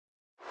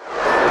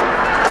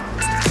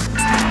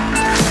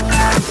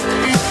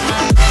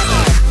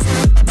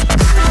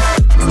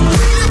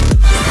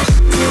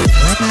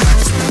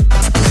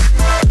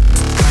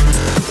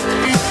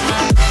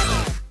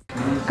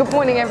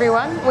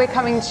everyone, we're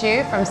coming to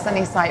you from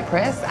sunny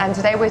Cyprus, and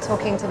today we're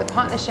talking to the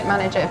Partnership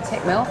Manager of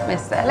Tickmill,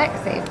 Mr.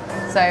 Alexey.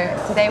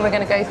 So today we're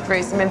going to go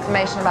through some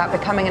information about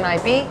becoming an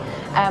IB,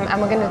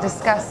 and we're going to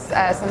discuss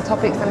some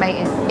topics that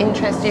may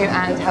interest you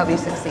and help you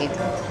succeed.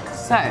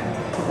 So,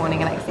 good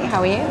morning Alexey,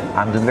 how are you?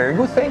 I'm doing very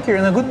good, thank you,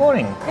 and a good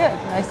morning. Good,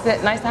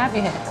 nice to have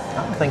you here.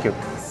 Oh, thank you.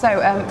 So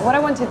what I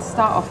wanted to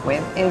start off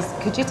with is,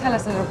 could you tell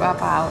us a little bit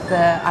about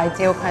the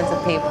ideal kinds of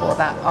people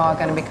that are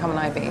going to become an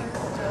IB?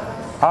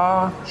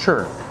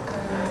 Sure.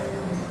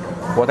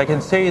 What I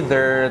can say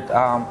that,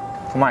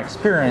 from my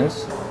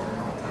experience,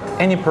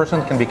 any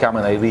person can become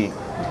an IB.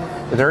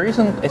 There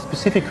isn't a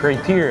specific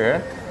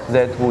criteria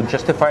that would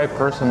justify a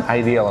person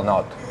ideal or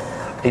not.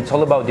 It's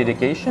all about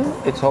dedication,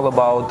 it's all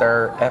about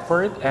their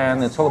effort,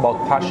 and it's all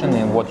about passion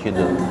in what you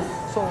do.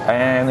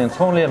 And it's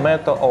only a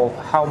matter of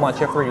how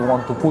much effort you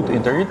want to put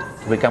into it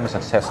to become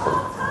successful.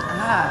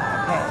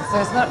 Okay. So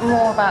it's not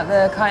more about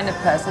the kind of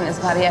person, it's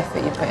about the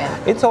effort you put in.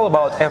 It's all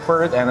about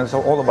effort, and it's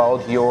all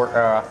about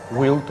your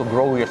will to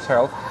grow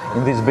yourself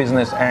in this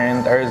business.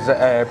 And there's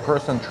a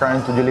person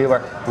trying to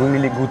deliver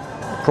really good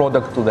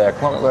product to their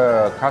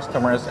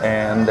customers,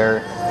 and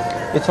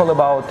it's all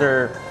about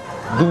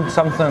doing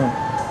something,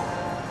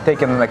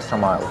 taking an extra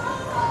mile.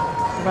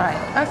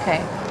 Right,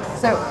 okay.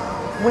 So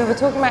we were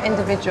talking about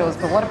individuals,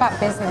 but what about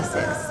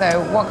businesses?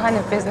 So what kind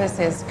of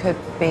businesses could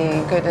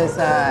be good as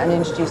an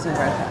introducing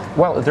broker?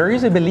 Well, there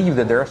is a belief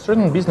that there are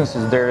certain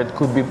businesses there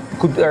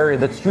that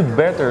that suit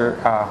better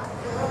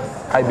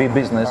IB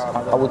business.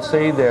 I would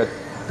say that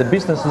the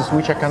businesses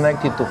which are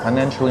connected to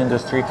financial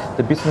industry,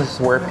 the businesses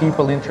where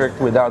people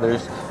interact with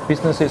others,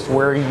 businesses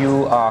where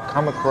you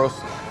come across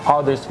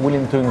others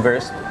willing to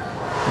invest,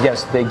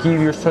 yes, they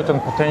give you certain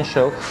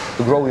potential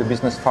to grow your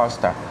business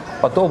faster.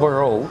 But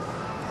overall,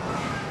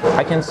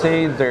 I can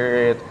say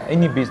that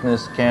any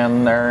business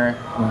can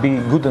be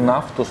good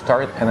enough to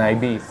start an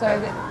IB. So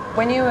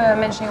when you were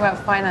mentioning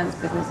about finance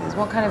businesses,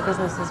 what kind of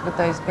businesses would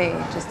those be,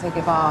 just to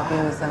give our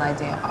viewers an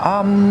idea?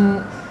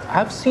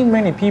 I've seen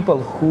many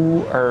people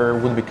who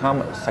would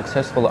become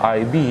successful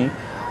IB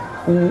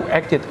who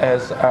acted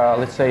as,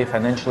 let's say,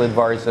 financial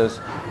advisors.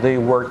 They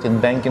worked in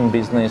banking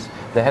business,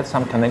 they had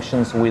some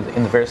connections with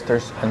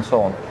investors and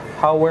so on.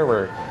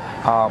 However,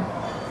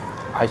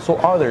 I saw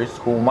others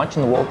who were much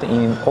involved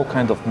in all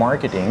kinds of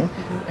marketing,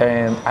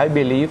 and I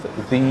believe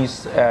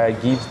this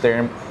gives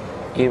them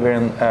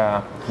even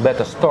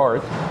better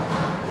start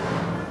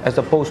as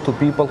opposed to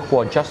people who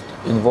are just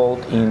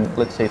involved in,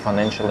 let's say,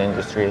 financial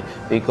industry,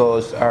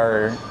 because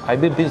our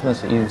IB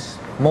business is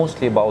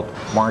mostly about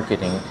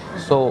marketing.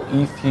 So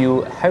if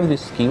you have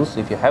these skills,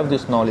 if you have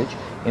this knowledge,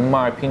 in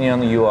my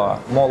opinion, you are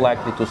more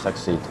likely to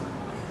succeed.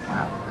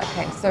 Wow.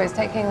 Okay, so it's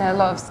taking a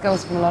lot of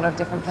skills from a lot of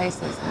different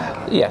places.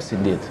 Yes,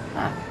 indeed.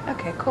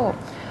 Okay, cool.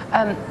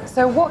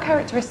 So what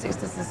characteristics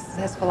does a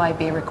successful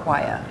IB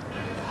require?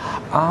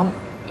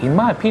 In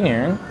my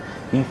opinion,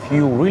 if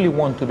you really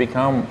want to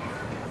become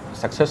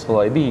successful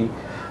IB,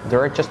 there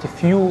are just a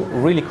few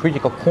really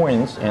critical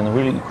points and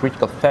really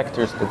critical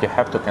factors that you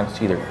have to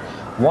consider.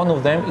 One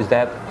of them is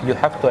that you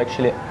have to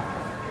actually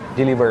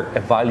deliver a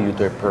value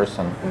to a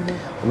person.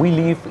 We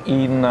live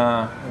in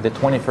the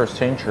 21st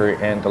century,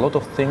 and a lot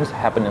of things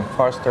happening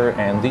faster,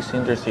 and this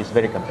industry is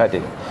very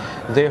competitive.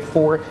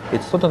 Therefore,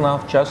 it's not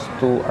enough just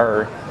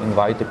to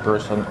invite a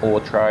person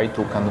or try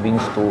to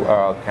convince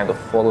to kind of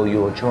follow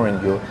you or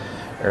join you.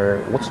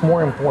 What's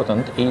more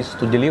important is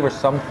to deliver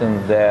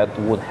something that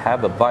would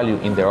have a value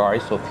in the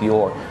eyes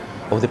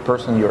of the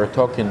person you're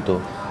talking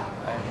to.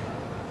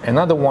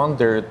 Another one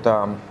that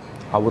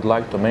I would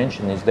like to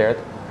mention is that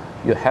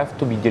you have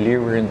to be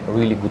delivering a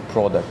really good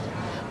product.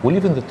 We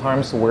live in the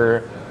times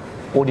where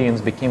audience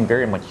became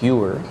very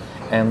mature,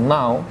 and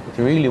now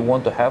you really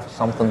want to have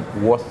something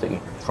worthy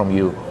from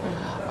you.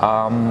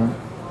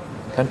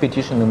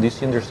 Competition in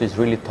this industry is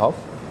really tough.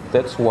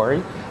 That's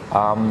why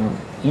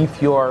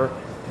if you are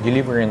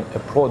delivering a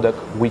product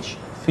which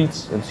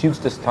fits and suits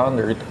the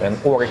standard and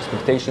or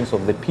expectations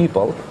of the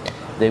people,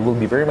 they will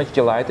be very much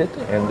delighted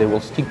and they will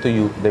stick to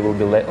you, they will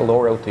be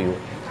loyal to you.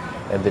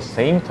 At the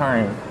same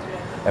time,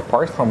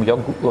 apart from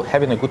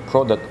having a good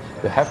product,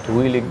 you have to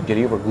really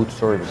deliver good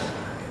service.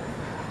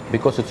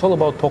 Because it's all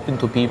about talking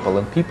to people,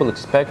 and people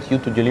expect you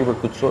to deliver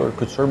good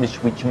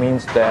service, which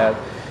means that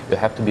you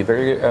have to be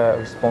very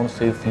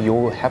responsive,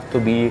 you have to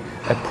be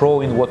a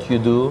pro in what you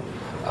do,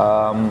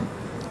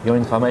 your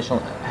information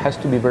has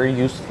to be very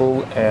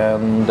useful,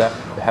 and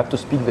you have to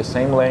speak the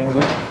same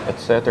language,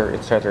 etc.,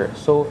 etc.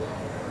 So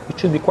it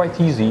should be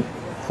quite easy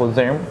for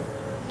them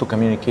to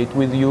communicate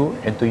with you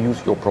and to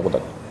use your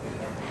product.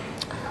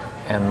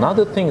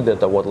 Another thing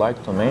that I would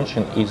like to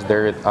mention is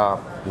that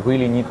you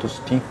really need to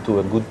stick to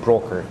a good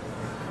broker,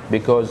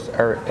 because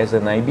as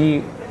an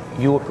IB,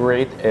 you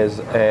operate as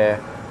a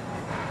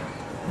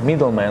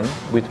middleman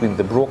between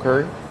the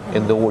broker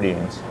and the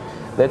audience.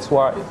 That's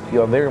why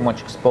you are very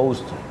much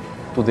exposed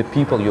to the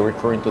people you're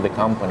referring to the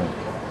company.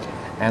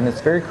 And it's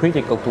very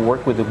critical to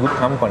work with a good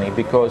company,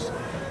 because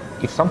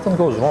if something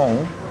goes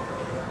wrong,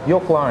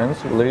 your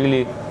clients will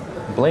really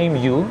blame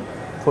you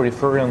for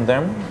referring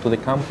them to the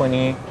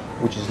company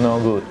which is no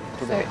good.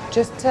 So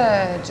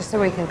just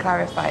so we can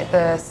clarify,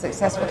 the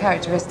successful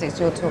characteristics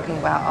you're talking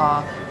about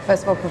are,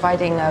 first of all,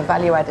 providing a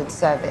value-added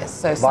service.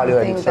 So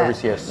Value-added something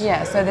service, that, yes.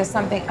 Yeah, so there's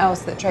something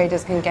else that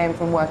traders can gain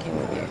from working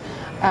with you.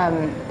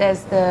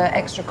 There's the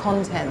extra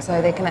content,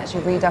 so they can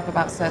actually read up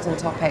about certain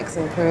topics,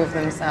 improve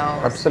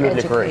themselves, Absolutely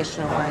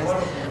educational-wise.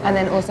 And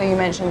then also you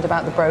mentioned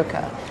about the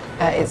broker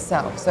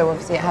itself. So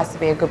obviously it has to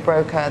be a good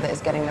broker that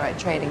is getting the right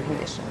trading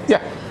conditions.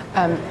 Yeah.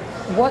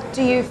 What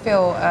do you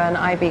feel an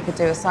IB could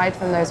do aside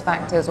from those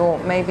factors, or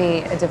maybe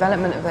a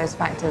development of those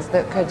factors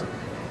that could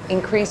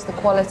increase the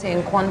quality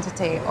and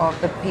quantity of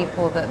the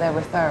people that they're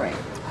referring?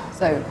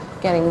 So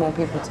getting more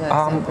people to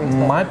send through to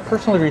them. My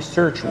personal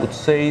research would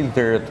say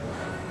that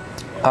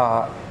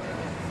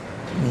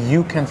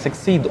you can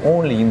succeed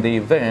only in the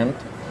event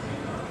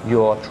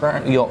you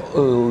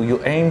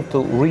aim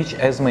to reach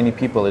as many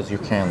people as you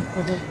can.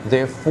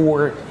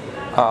 Therefore,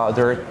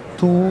 there are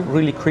two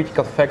really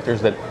critical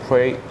factors that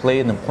play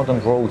an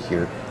important role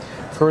here.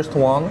 First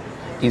one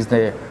is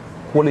the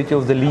quality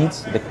of the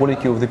leads, the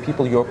quality of the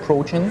people you're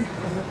approaching,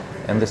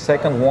 and the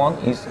second one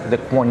is the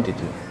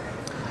quantity.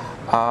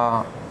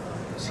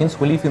 Since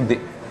we live in the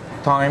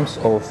times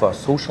of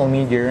social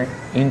media,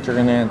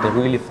 internet, and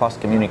really fast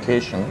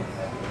communication,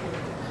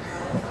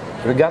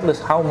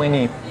 regardless how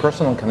many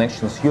personal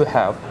connections you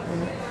have,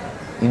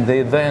 in the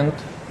event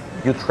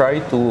you try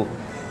to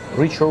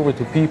reach over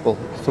to people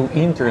through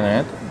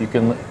internet, you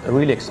can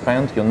really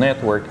expand your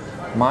network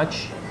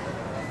much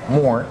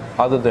more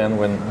other than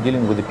when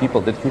dealing with the people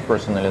that you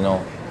personally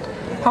know.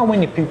 How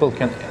many people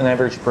can an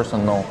average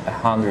person know?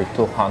 100,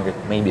 200,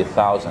 maybe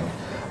 1,000.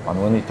 And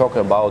when we talk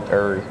about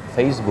our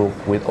Facebook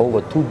with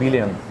over 2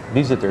 billion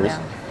visitors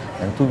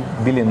and 2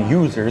 billion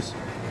users,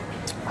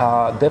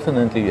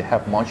 definitely you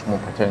have much more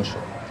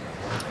potential.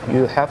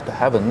 You have to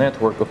have a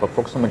network of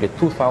approximately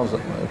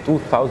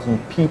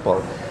 2,000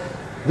 people.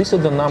 This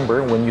is the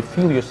number when you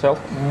feel yourself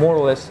more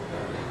or less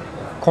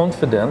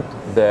confident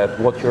that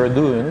what you're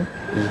doing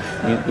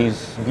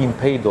is being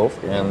paid off,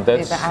 and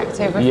that's the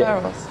active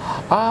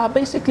referrals.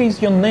 Basically,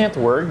 it's your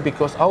network,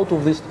 because out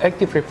of these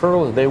active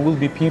referrals, there will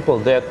be people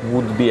that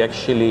would be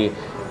actually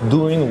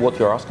doing what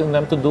you're asking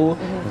them to do.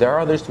 There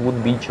are others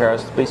would be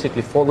just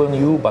basically following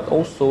you, but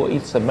also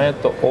it's a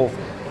matter of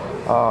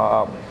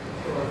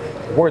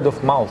word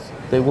of mouth.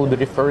 They will be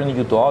referring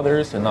you to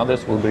others, and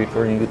others will be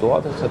referring you to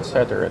others,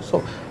 etc.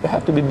 So you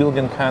have to be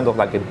building kind of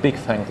like a big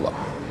fan club.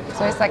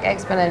 So it's like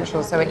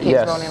exponential, so it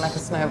keeps rolling like a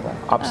snowball.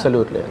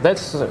 Absolutely.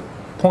 That's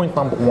point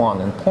number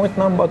one. And point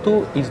number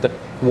two is the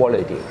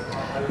quality.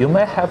 You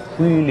may have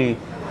really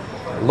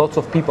lots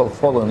of people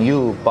following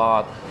you,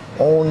 but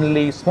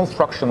only a small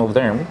fraction of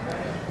them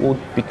would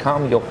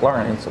become your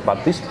clients,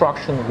 but this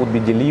fraction would be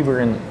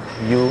delivering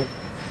you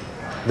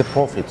the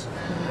profits.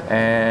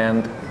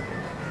 And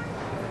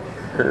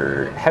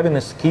having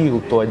a skill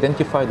to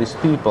identify these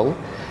people,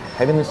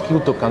 having a skill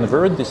to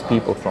convert these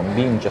people from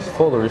being just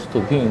followers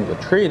to being the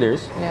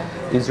traders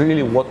is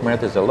really what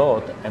matters a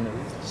lot. And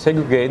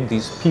segregate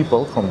these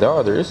people from the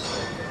others,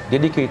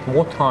 dedicate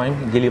more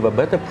time, deliver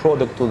better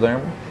product to them,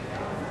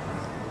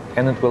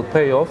 and it will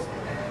pay off,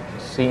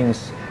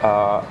 since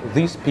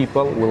these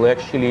people will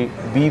actually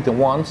be the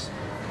ones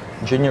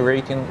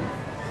generating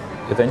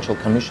eventual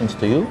commissions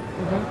to you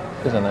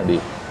as an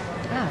IB.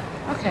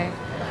 Okay.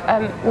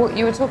 Well,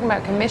 you were talking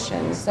about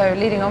commissions, so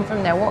leading on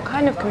from there, what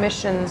kind of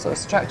commissions or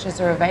structures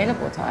are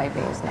available to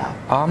IBs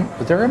now?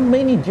 There are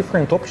many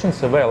different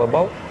options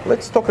available.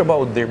 Let's talk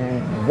about the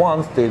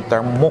ones that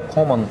are more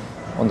common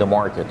on the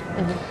market.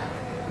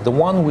 The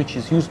one which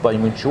is used by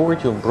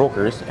majority of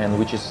brokers and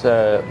which is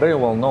very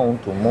well known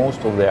to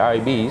most of the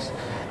IBs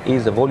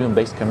is a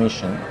volume-based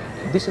commission.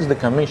 This is the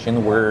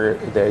commission where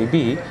the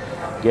IB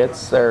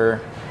gets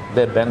the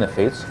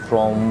benefits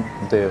from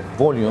the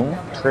volume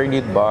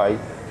traded by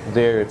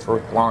their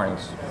referred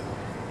clients.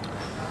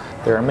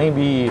 There are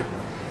maybe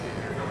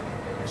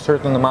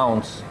certain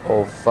amounts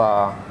of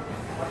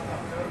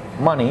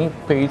money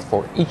paid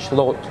for each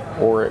lot,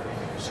 or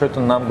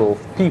certain number of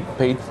people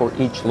paid for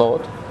each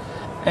lot,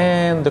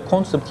 and the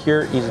concept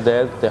here is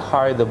that the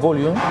higher the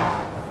volume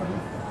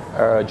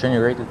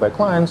generated by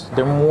clients,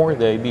 the more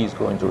the IB is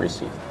going to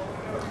receive.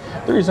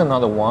 There is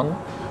another one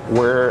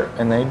where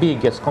an IB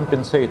gets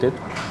compensated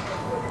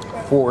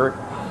for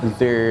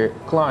their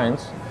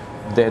clients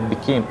that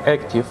became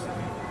active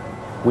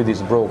with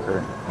this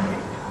broker.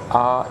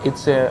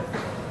 It's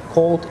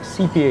called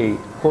CPA,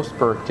 cost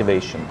per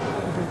activation,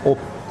 or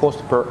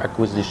cost per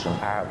acquisition.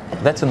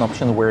 That's an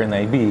option where an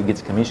IB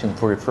gets commission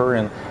for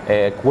referring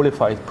a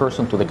qualified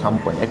person to the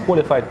company. A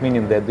qualified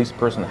meaning that this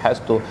person has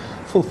to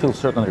fulfill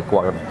certain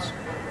requirements.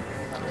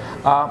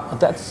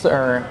 That's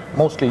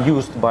mostly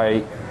used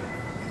by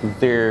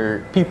their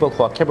people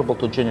who are capable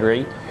to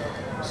generate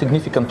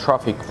significant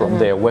traffic from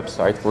their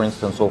website, for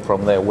instance, or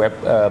from their web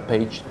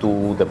page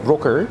to the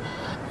broker,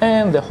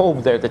 and they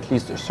hope that at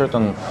least a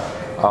certain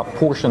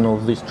portion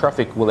of this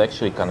traffic will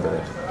actually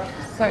convert.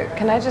 So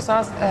can I just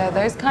ask,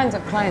 those kinds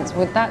of clients,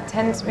 would that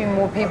tend to be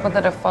more people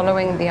that are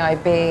following the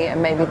IB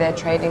and maybe their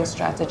trading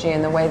strategy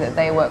and the way that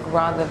they work,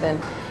 rather than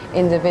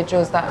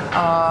individuals that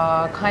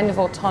are kind of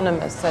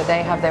autonomous, so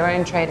they have their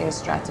own trading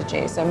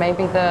strategy. So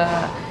maybe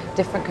the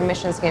different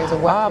commission schemes are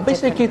working.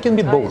 Basically, it can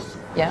be both.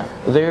 Yeah.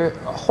 The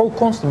whole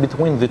concept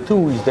between the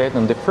two is that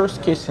in the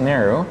first case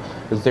scenario,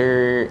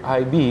 their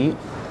IB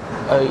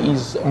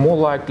is more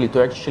likely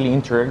to actually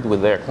interact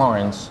with their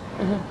clients,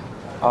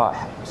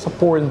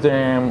 support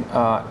them,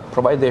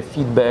 provide their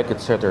feedback,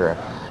 etc.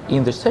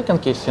 In the second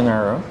case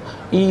scenario,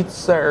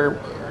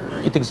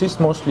 it exists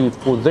mostly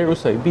for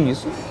those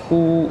IBs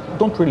who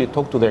don't really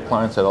talk to their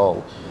clients at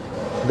all.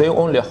 They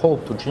only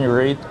hope to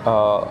generate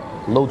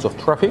loads of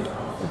traffic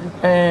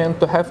and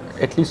to have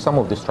at least some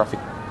of this traffic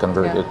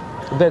converted.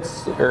 Yeah.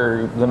 That's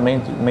the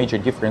major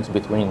difference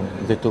between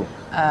the two.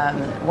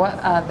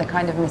 What are the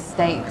kind of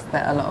mistakes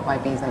that a lot of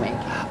IBs are making?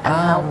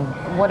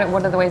 And what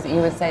are the ways that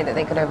you would say that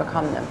they could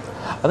overcome them?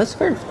 That's a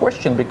very good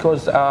question,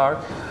 because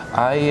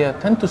I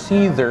tend to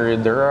see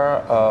there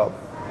are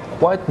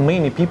quite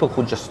many people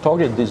who just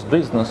started this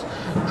business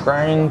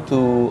trying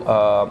to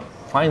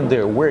find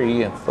their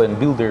way and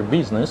build their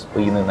business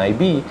in an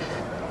IB,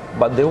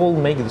 but they all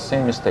make the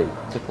same mistake.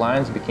 The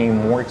clients became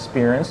more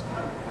experienced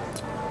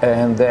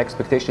and the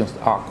expectations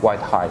are quite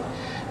high.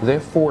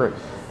 Therefore,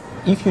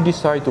 if you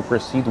decide to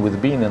proceed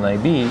with being an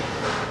IB,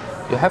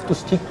 you have to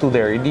stick to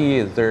the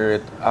idea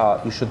that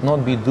you should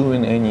not be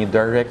doing any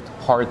direct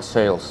hard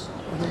sales.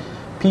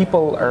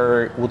 People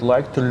would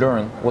like to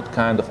learn what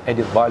kind of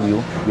added value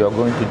you are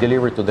going to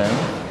deliver to them.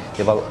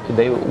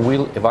 They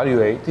will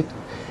evaluate it.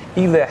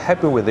 If they're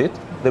happy with it,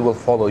 they will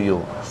follow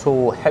you.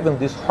 So having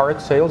these hard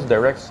sales,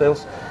 direct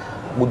sales,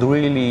 would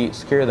really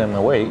scare them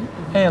away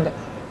and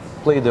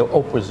play the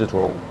opposite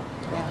role.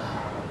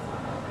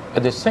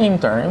 At the same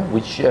time,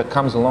 which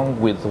comes along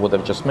with what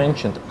I've just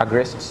mentioned,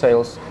 aggressive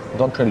sales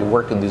don't really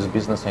work in this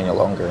business any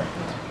longer.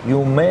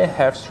 You may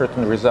have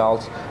certain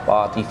results,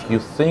 but if you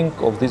think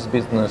of this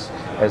business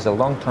as a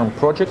long-term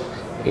project,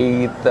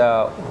 it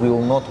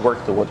will not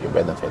work to your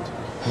benefit.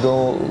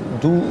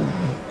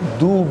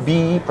 Do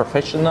be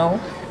professional,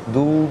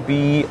 do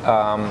be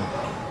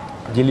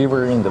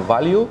delivering the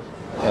value,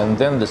 and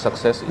then the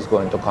success is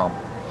going to come.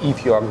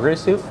 If you're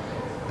aggressive,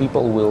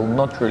 people will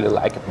not really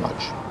like it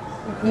much.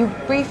 You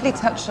briefly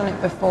touched on it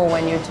before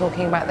when you were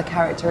talking about the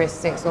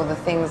characteristics or the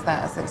things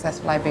that a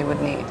successful IB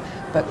would need.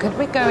 But could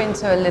we go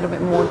into a little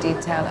bit more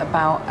detail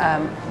about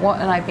what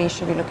an IB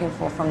should be looking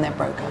for from their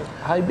broker?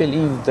 I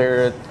believe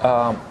that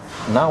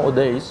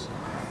nowadays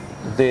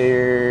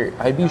their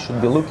IB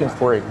should be looking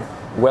for a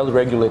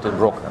well-regulated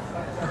broker.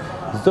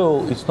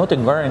 Though it's not a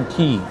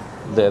guarantee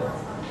that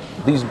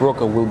this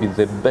broker will be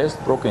the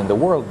best broker in the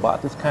world,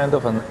 but it's kind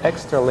of an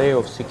extra layer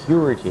of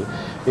security,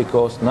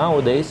 because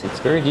nowadays it's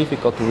very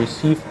difficult to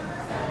receive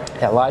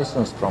a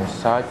license from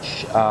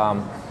such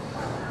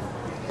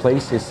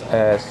places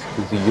as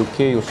the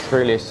UK,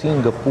 Australia,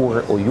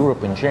 Singapore, or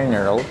Europe in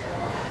general.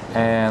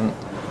 And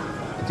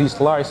this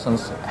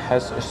license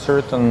has a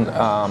certain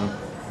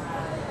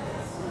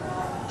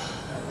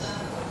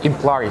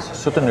implies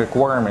certain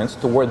requirements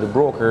toward the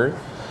broker,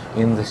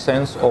 in the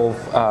sense of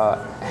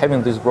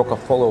having this broker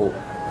follow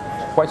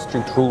quite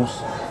strict rules,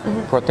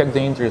 protect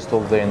the interest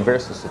of the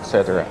investors,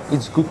 etc.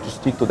 It's good to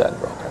stick to that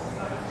broker.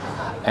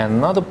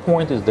 Another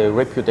point is the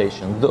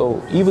reputation.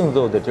 Even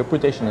though that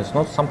reputation is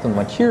not something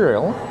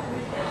material,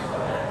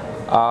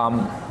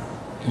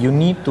 you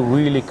need to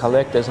really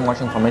collect as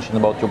much information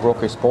about your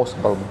broker as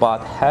possible,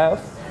 but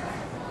have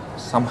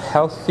some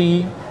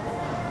healthy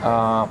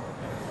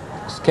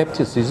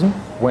skepticism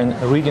when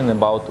reading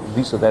about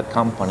this or that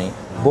company.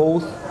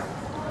 Both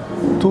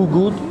too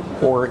good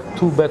or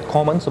too bad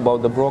comments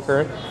about the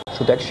broker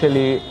should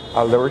actually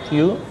alert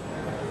you,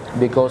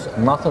 because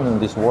nothing in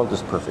this world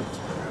is perfect.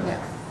 Yeah.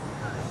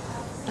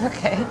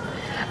 Okay.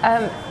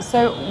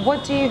 So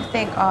what do you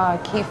think are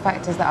key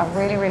factors that are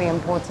really, really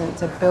important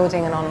to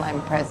building an online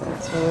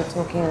presence? We were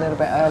talking a little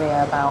bit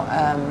earlier about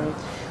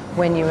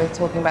when you were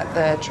talking about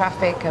the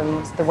traffic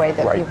and the way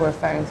that people are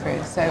referring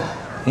through. So,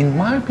 in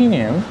my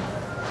opinion,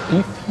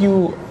 if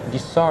you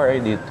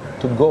decided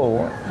to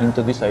go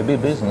into this IB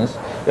business,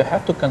 you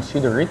have to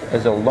consider it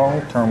as a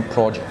long-term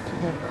project.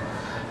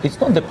 It's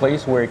not the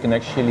place where you can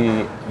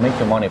actually make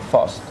your money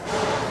fast.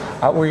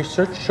 Our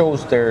research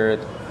shows that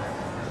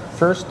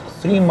first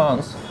 3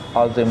 months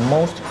are the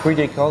most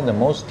critical, the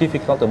most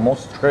difficult, the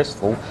most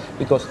stressful,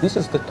 because this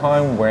is the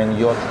time when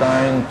you're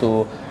trying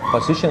to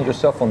position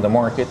yourself on the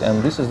market,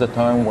 and this is the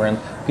time when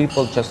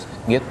people just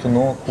get to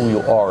know who you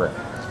are.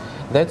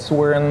 That's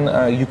when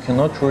you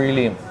cannot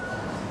really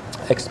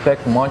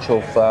expect much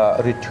of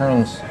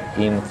returns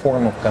in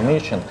form of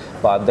commission,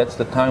 but that's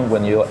the time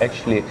when you're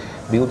actually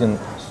building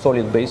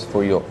solid base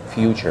for your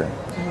future.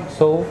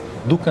 So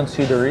do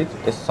consider it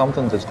as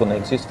something that's going to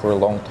exist for a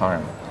long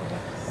time.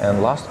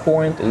 And last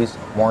point is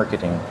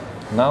marketing.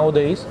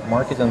 Nowadays,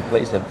 marketing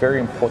plays a very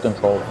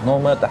important role. No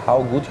matter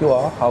how good you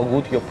are, how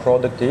good your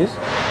product is,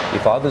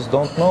 if others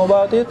don't know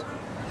about it,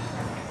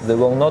 they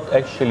will not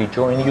actually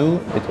join you.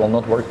 It will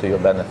not work to your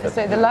benefit.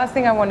 So the last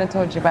thing I want to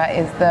talk to you about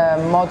is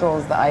the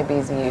models that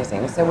IBs are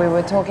using. So we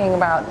were talking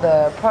about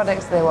the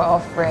products they were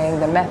offering,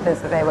 the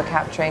methods that they were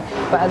capturing,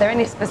 but are there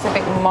any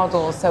specific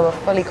models, so a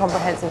fully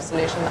comprehensive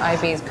solution that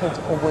IBs could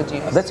or would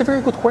use? That's a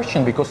very good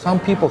question, because some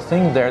people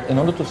think that in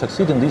order to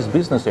succeed in this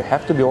business, you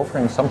have to be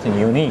offering something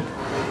unique.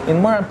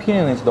 In my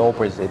opinion, it's the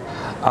opposite.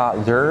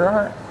 There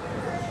are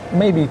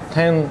maybe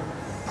 10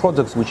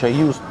 products which are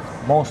used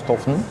most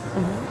often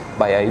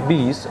by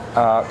IBs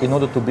in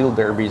order to build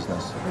their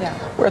business. Yeah.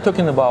 We're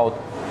talking about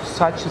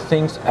such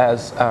things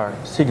as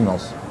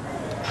signals.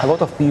 A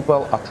lot of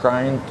people are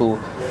trying to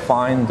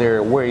find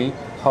their way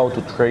how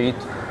to trade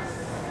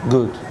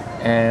good,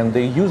 and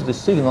they use the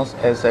signals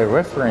as a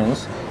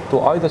reference to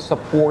either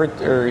support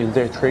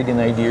their trading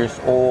ideas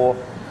or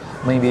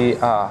maybe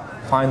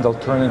find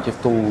alternative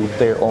to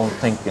their own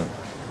thinking.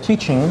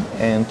 Teaching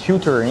and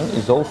tutoring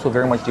is also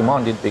very much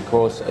demanded,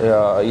 because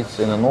it's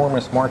an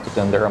enormous market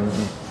and there are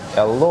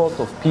a lot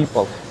of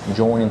people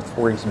joining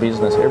Forex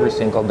business every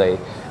single day.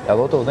 A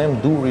lot of them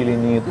do really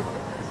need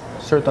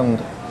certain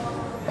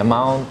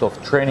amount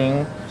of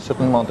training,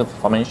 certain amount of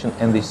information,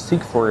 and they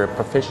seek for a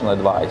professional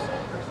advice.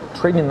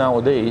 Trading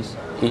nowadays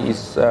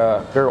is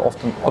very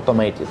often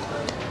automated.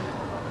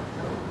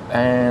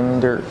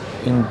 And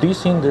in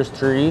this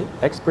industry,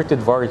 expert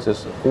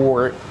advisors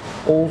or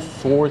all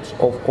sorts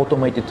of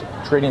automated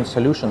trading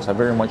solutions are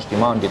very much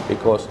demanded,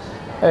 because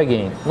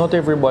again, not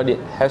everybody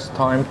has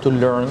time to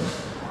learn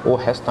or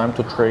has time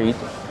to trade,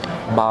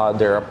 but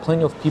there are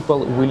plenty of people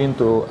willing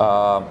to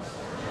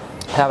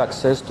have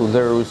access to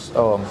those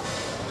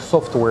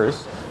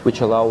softwares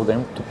which allow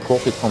them to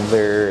profit from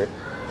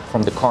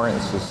the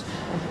currencies.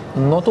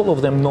 Not all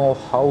of them know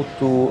how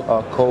to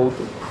code,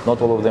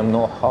 not all of them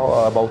know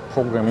about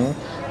programming,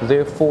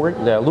 therefore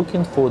they are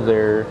looking for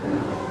their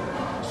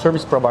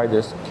service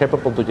providers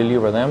capable to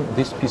deliver them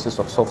these pieces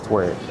of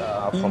software.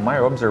 From my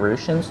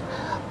observations,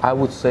 I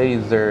would say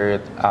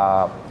that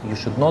you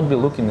should not be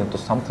looking into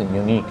something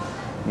unique.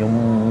 You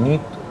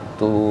need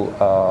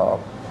to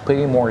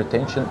pay more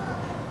attention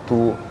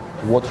to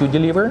what you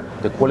deliver,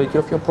 the quality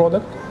of your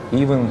product,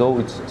 even though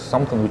it's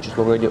something which is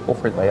already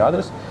offered by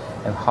others,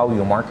 and how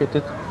you market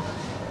it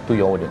to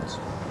your audience.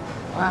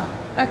 Wow,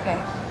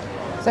 okay.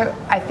 So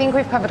I think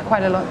we've covered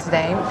quite a lot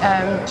today.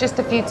 Just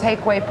a few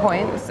takeaway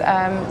points.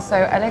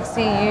 So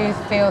Alexey, you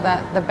feel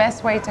that the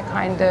best way to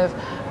kind of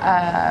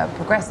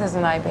progress as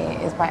an IB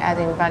is by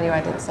adding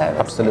value-added services.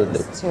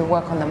 Absolutely. To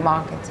work on the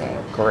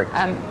marketing. Correct.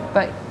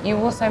 But you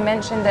also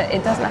mentioned that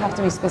it doesn't have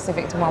to be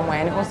specific to one way,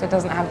 and it also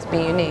doesn't have to be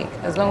unique,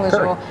 as long as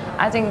Correct. you're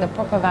adding the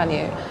proper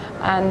value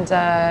and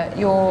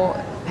you're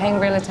paying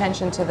real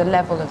attention to the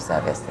level of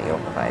service that you're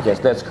providing. Yes,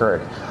 that's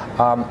correct.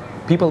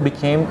 People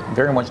became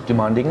very much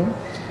demanding.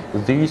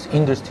 This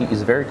industry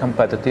is very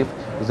competitive,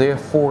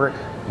 therefore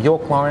your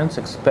clients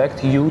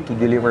expect you to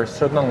deliver a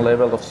certain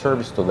level of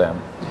service to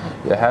them.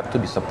 You have to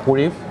be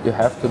supportive, you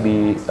have to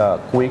be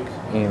quick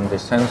in the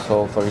sense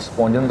of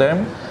responding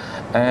them,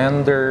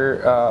 and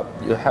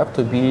you have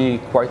to be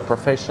quite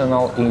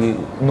professional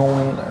in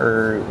knowing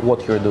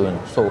what you're doing.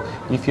 So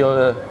if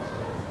you're a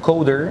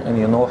coder and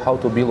you know how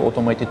to build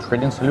automated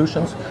trading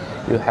solutions,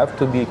 you have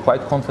to be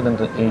quite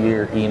confident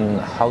in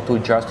how to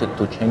adjust it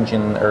to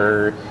changing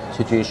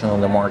situation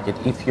on the market.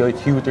 If you're a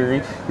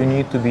tutor, you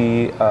need to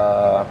be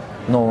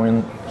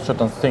knowing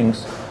certain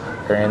things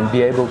and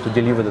be able to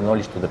deliver the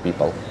knowledge to the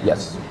people.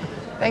 Yes.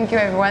 Thank you,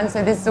 everyone.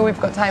 So this is all we've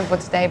got time for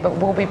today, but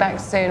we'll be back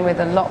soon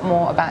with a lot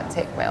more about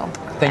Tickmill.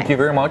 Thank you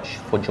very much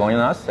for joining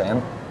us,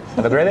 and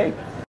have a great day.